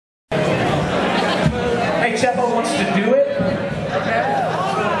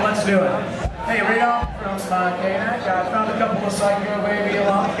K-Nack. I found a couple of Psycho Baby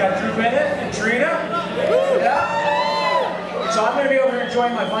alums. Got Drew Bennett and Trina. Yeah. So I'm going to be over here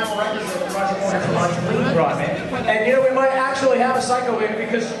enjoying my vinyl records that Roger Moore from Montreal brought me. And you know, we might actually have a Psycho Baby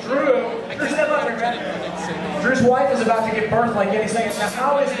because Drew, step up here, man. Drew's wife is about to give birth like any second. Now,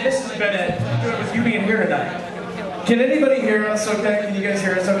 how is Mrs. Bennett doing with you being here tonight? Can anybody hear us okay? Can you guys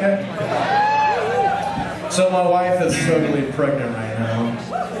hear us okay? So my wife is totally pregnant right now.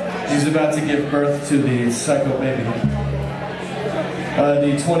 She's about to give birth to the Psycho Baby.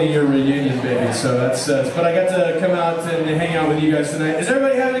 The 20-year reunion baby, so that's but I got to come out and hang out with you guys tonight. Is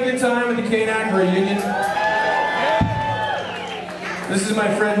everybody having a good time with the K-Nack reunion? This is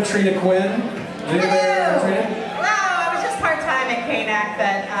my friend Trina Quinn. Hello! Trina? No, I was just part-time at K-Nack,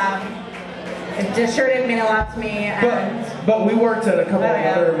 but it just sure didn't mean a lot to me. And but we worked at a couple of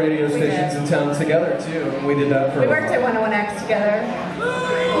other radio stations in town together too, and we did that for we worked at 101X together.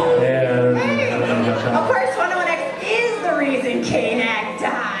 Yeah. Hey. Of course, 101X is the reason K-Nack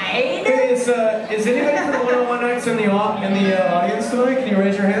died. Hey, is anybody from 101X in the audience tonight? Can you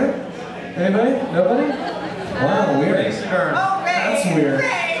raise your hand? Anybody? Nobody? Wow, weird. Oh, Ray. That's weird.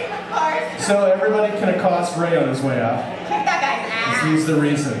 Ray, of course. So everybody can accost Ray on his way out. Kick that guy's ass. He's the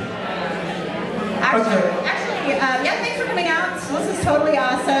reason. Actually, yeah, thanks for coming out. This is totally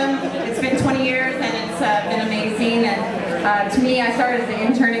awesome. It's been 20 years and it's been amazing. And to me, I started as an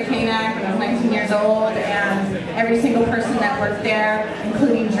intern at K-Nack when I was 19 years old, and every single person that worked there,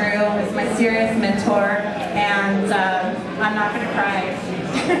 including Drew, is my serious mentor. And I'm not going to cry.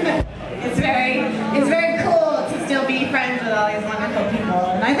 It's very cool to still be friends with all these wonderful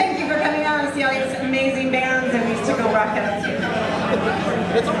people. And I thank you for coming out and see all these amazing bands, and we still go rock out too.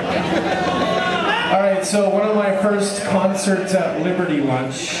 All right, so one of my first concerts at Liberty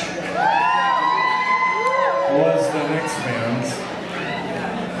Lunch was the Next Band.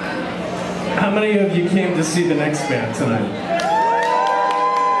 How many of you came to see the Next Band tonight?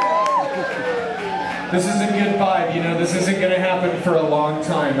 This is a good vibe, you know, this isn't going to happen for a long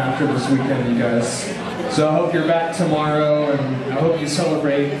time after this weekend, you guys. So I hope you're back tomorrow, and I hope you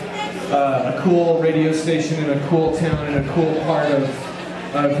celebrate a cool radio station in a cool town in a cool part of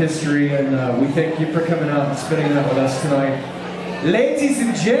history, and we thank you for coming out and spending that with us tonight. Ladies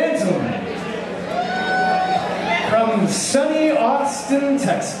and gentlemen, from sunny Austin,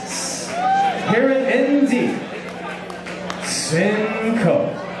 Texas, here at ND,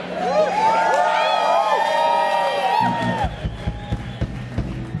 SINCOLA.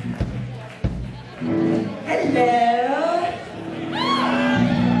 Hello.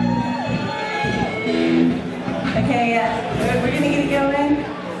 Okay, we're gonna get it going.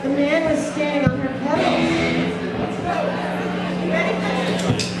 The man was standing on her pedals.